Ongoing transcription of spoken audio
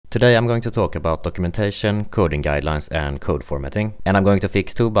Today I'm going to talk about documentation, coding guidelines and code formatting. And I'm going to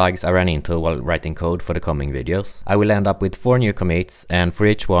fix 2 bugs I ran into while writing code for the coming videos. I will end up with 4 new commits, and for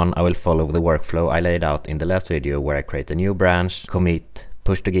each one I will follow the workflow I laid out in the last video where I create a new branch, commit,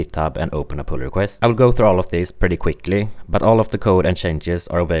 push to GitHub and open a pull request. I will go through all of these pretty quickly, but all of the code and changes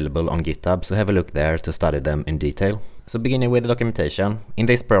are available on GitHub, so have a look there to study them in detail. So beginning with the documentation, in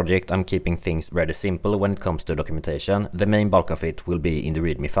this project I'm keeping things rather simple when it comes to documentation. The main bulk of it will be in the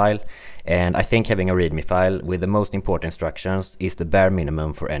README file, and I think having a README file with the most important instructions is the bare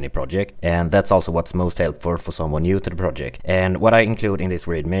minimum for any project, and that's also what's most helpful for someone new to the project. And what I include in this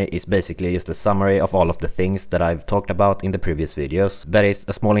README is basically just a summary of all of the things that I've talked about in the previous videos. That is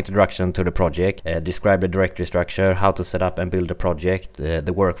a small introduction to the project, describe the directory structure, how to set up and build a project,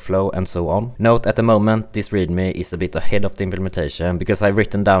 the workflow and so on. Note at the moment this README is a bit ahead of the implementation because I've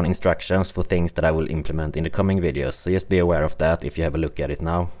written down instructions for things that I will implement in the coming videos, so just be aware of that if you have a look at it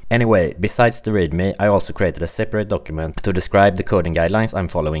now. Anyway, besides the README, I also created a separate document to describe the coding guidelines I'm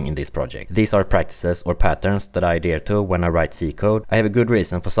following in this project. These are practices or patterns that I adhere to when I write C code. I have a good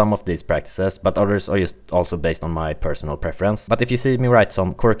reason for some of these practices, but others are just also based on my personal preference. But if you see me write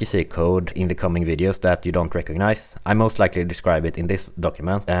some quirky C code in the coming videos that you don't recognize, I most likely describe it in this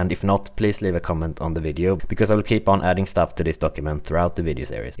document, and if not, please leave a comment on the video, because I will keep on adding stuff to this document throughout the video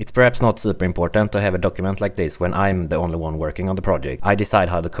series. It's perhaps not super important to have a document like this when I'm the only one working on the project. I decide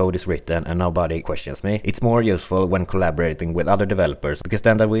how the code is written and nobody questions me. It's more useful when collaborating with other developers, because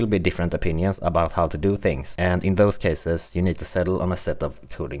then there will be different opinions about how to do things, and in those cases you need to settle on a set of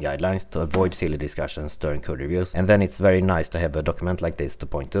coding guidelines to avoid silly discussions during code reviews, and then it's very nice to have a document like this to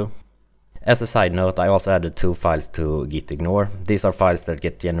point to. As a side note, I also added 2 files to gitignore. These are files that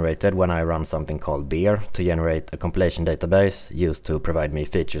get generated when I run something called beer to generate a compilation database used to provide me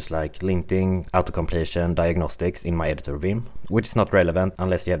features like linting, autocompletion, diagnostics in my editor Vim, which is not relevant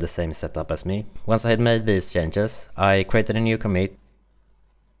unless you have the same setup as me. Once I had made these changes, I created a new commit,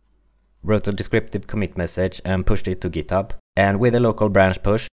 wrote a descriptive commit message and pushed it to GitHub. And with a local branch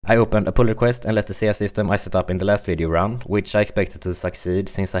push, I opened a pull request and let the CI system I set up in the last video run, which I expected to succeed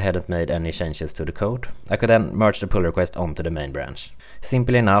since I hadn't made any changes to the code. I could then merge the pull request onto the main branch.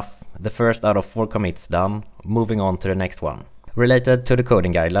 Simple enough, the first out of 4 commits done, moving on to the next one. Related to the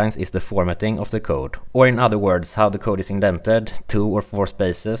coding guidelines is the formatting of the code, or in other words, how the code is indented, 2 or 4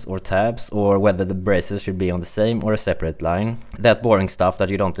 spaces or tabs, or whether the braces should be on the same or a separate line. That boring stuff that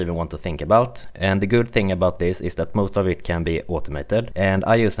you don't even want to think about. And the good thing about this is that most of it can be automated, and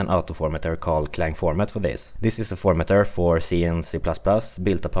I use an auto formatter called clang-format for this. This is a formatter for C and C++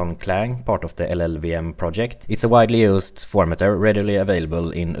 built upon Clang, part of the LLVM project. It's a widely used formatter readily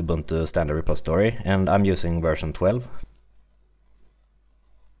available in Ubuntu standard repository, and I'm using version 12.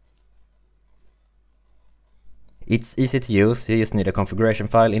 It's easy to use, you just need a configuration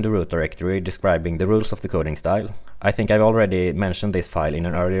file in the root directory describing the rules of the coding style. I think I've already mentioned this file in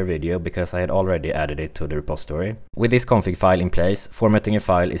an earlier video because I had already added it to the repository. With this config file in place, formatting a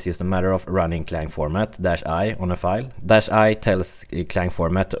file is just a matter of running clang-format -i on a file. -i tells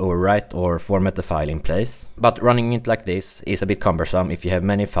clang-format to overwrite or format the file in place. But running it like this is a bit cumbersome if you have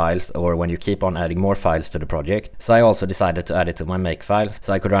many files or when you keep on adding more files to the project. So I also decided to add it to my Makefile,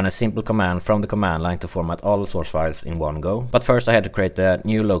 so I could run a simple command from the command line to format all the source files in one go. But first I had to create a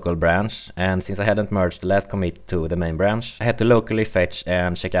new local branch, and since I hadn't merged the last commit to the main branch, I had to locally fetch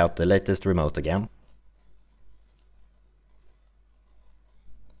and check out the latest remote again.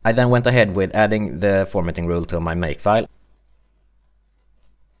 I then went ahead with adding the formatting rule to my Makefile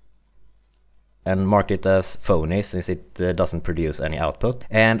and marked it as phony since it doesn't produce any output.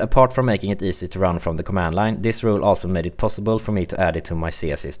 And apart from making it easy to run from the command line, this rule also made it possible for me to add it to my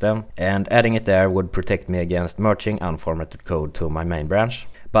CI system, and adding it there would protect me against merging unformatted code to my main branch.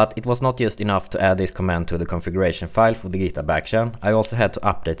 But it was not just enough to add this command to the configuration file for the GitHub action. I also had to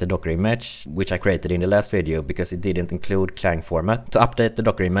update the Docker image, which I created in the last video because it didn't include clang-format. To update the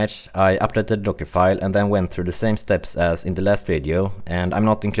Docker image, I updated the Docker file and then went through the same steps as in the last video, and I'm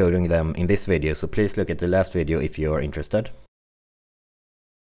not including them in this video, so please look at the last video if you are interested.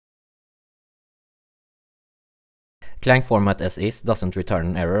 Clang-format as is doesn't return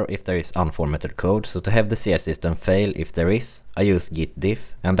an error if there is unformatted code, so to have the CI system fail if there is, I use git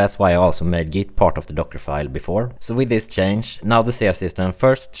diff, and that's why I also made git part of the Docker file before. So with this change, now the CI system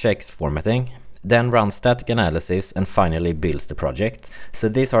first checks formatting, then runs static analysis and finally builds the project. So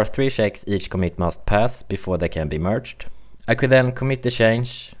these are 3 checks each commit must pass before they can be merged. I could then commit the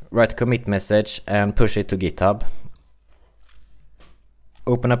change, write a commit message and push it to GitHub,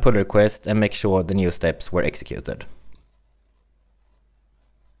 open a pull request and make sure the new steps were executed.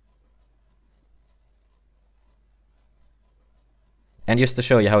 And just to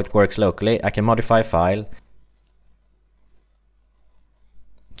show you how it works locally, I can modify a file,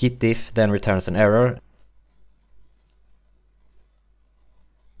 git diff then returns an error,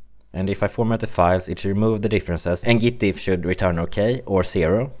 and if I format the files it should remove the differences and git diff should return OK or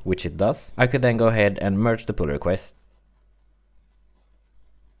 0, which it does. I could then go ahead and merge the pull request.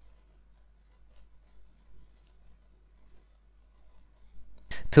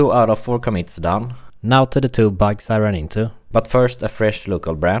 Two out of 4 commits done. Now to the 2 bugs I ran into. But first a fresh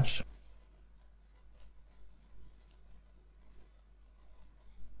local branch.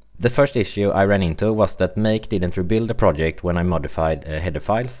 The first issue I ran into was that Make didn't rebuild the project when I modified header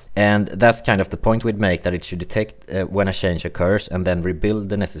files. And that's kind of the point with Make, that it should detect when a change occurs and then rebuild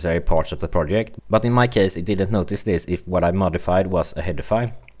the necessary parts of the project. But in my case it didn't notice this if what I modified was a header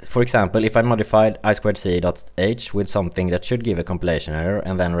file. For example, if I modified i2c.h with something that should give a compilation error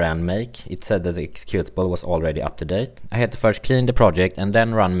and then ran make, it said that the executable was already up to date. I had to first clean the project and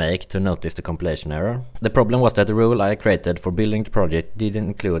then run make to notice the compilation error. The problem was that the rule I created for building the project didn't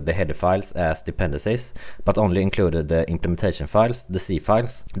include the header files as dependencies, but only included the implementation files, the C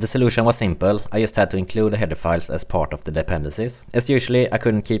files. The solution was simple, I just had to include the header files as part of the dependencies. As usually, I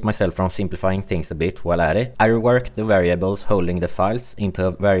couldn't keep myself from simplifying things a bit while at it. I reworked the variables holding the files into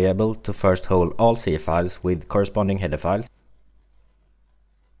a variable to first hold all C files with corresponding header files.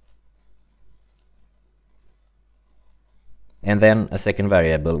 And then a second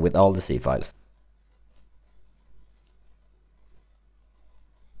variable with all the C files.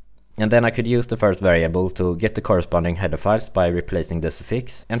 And then I could use the first variable to get the corresponding header files by replacing the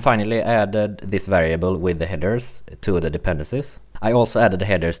suffix. And finally I added this variable with the headers to the dependencies. I also added the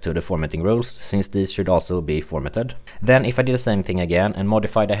headers to the formatting rules, since these should also be formatted. Then if I did the same thing again and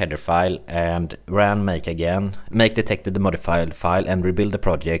modified the header file and ran make again, make detected the modified file and rebuild the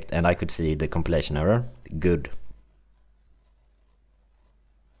project, and I could see the compilation error. Good.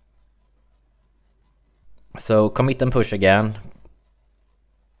 So commit and push again.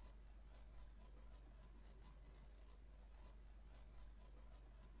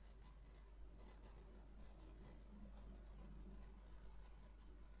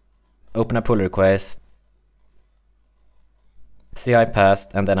 Open a pull request, see I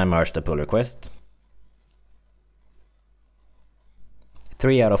passed, and then I merged the pull request.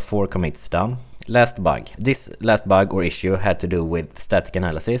 3 out of 4 commits done. Last bug. This last bug or issue had to do with static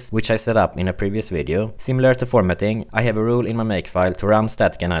analysis, which I set up in a previous video. Similar to formatting, I have a rule in my Makefile to run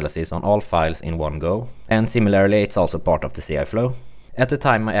static analysis on all files in one go. And similarly, it's also part of the CI flow. At the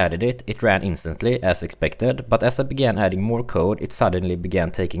time I added it, it ran instantly as expected, but as I began adding more code, it suddenly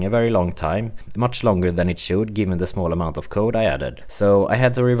began taking a very long time, much longer than it should given the small amount of code I added. So I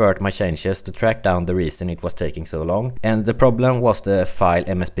had to revert my changes to track down the reason it was taking so long, and the problem was the file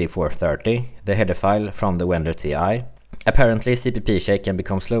MSP430, the header file from the vendor TI. Apparently cppcheck can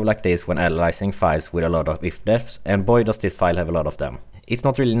become slow like this when analyzing files with a lot of if-defs, and boy does this file have a lot of them. It's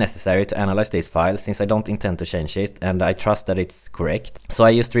not really necessary to analyze this file since I don't intend to change it and I trust that it's correct. So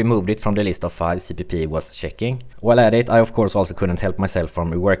I just removed it from the list of files cpp was checking. While at it, I of course also couldn't help myself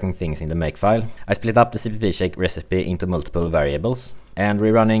from reworking things in the Makefile. I split up the cppcheck recipe into multiple variables, and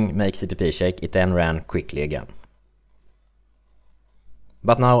rerunning make cppcheck, it then ran quickly again.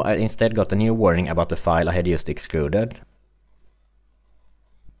 But now I instead got a new warning about the file I had just excluded.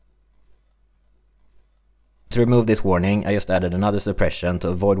 To remove this warning, I just added another suppression to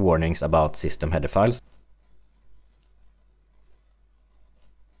avoid warnings about system header files.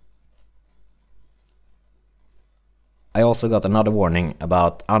 I also got another warning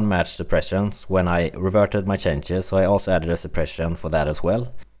about unmatched suppressions when I reverted my changes, so I also added a suppression for that as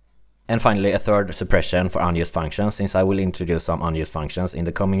well. And finally a third suppression for unused functions, since I will introduce some unused functions in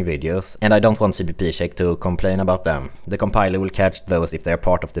the coming videos and I don't want cppcheck to complain about them. The compiler will catch those if they are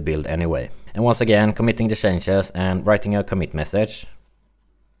part of the build anyway. And once again, committing the changes and writing a commit message.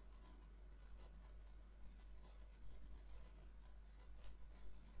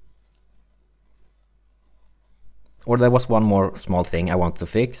 Or there was one more small thing I want to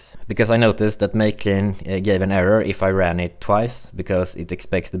fix, because I noticed that makeclean gave an error if I ran it twice, because it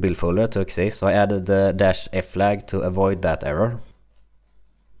expects the build folder to exist, so I added the -f flag to avoid that error.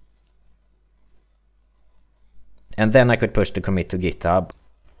 And then I could push the commit to GitHub,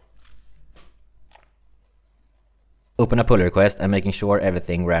 open a pull request and making sure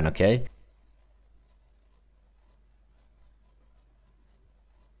everything ran okay.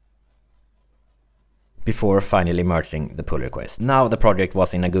 Before finally merging the pull request. Now the project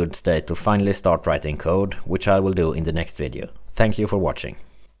was in a good state to finally start writing code, which I will do in the next video. Thank you for watching.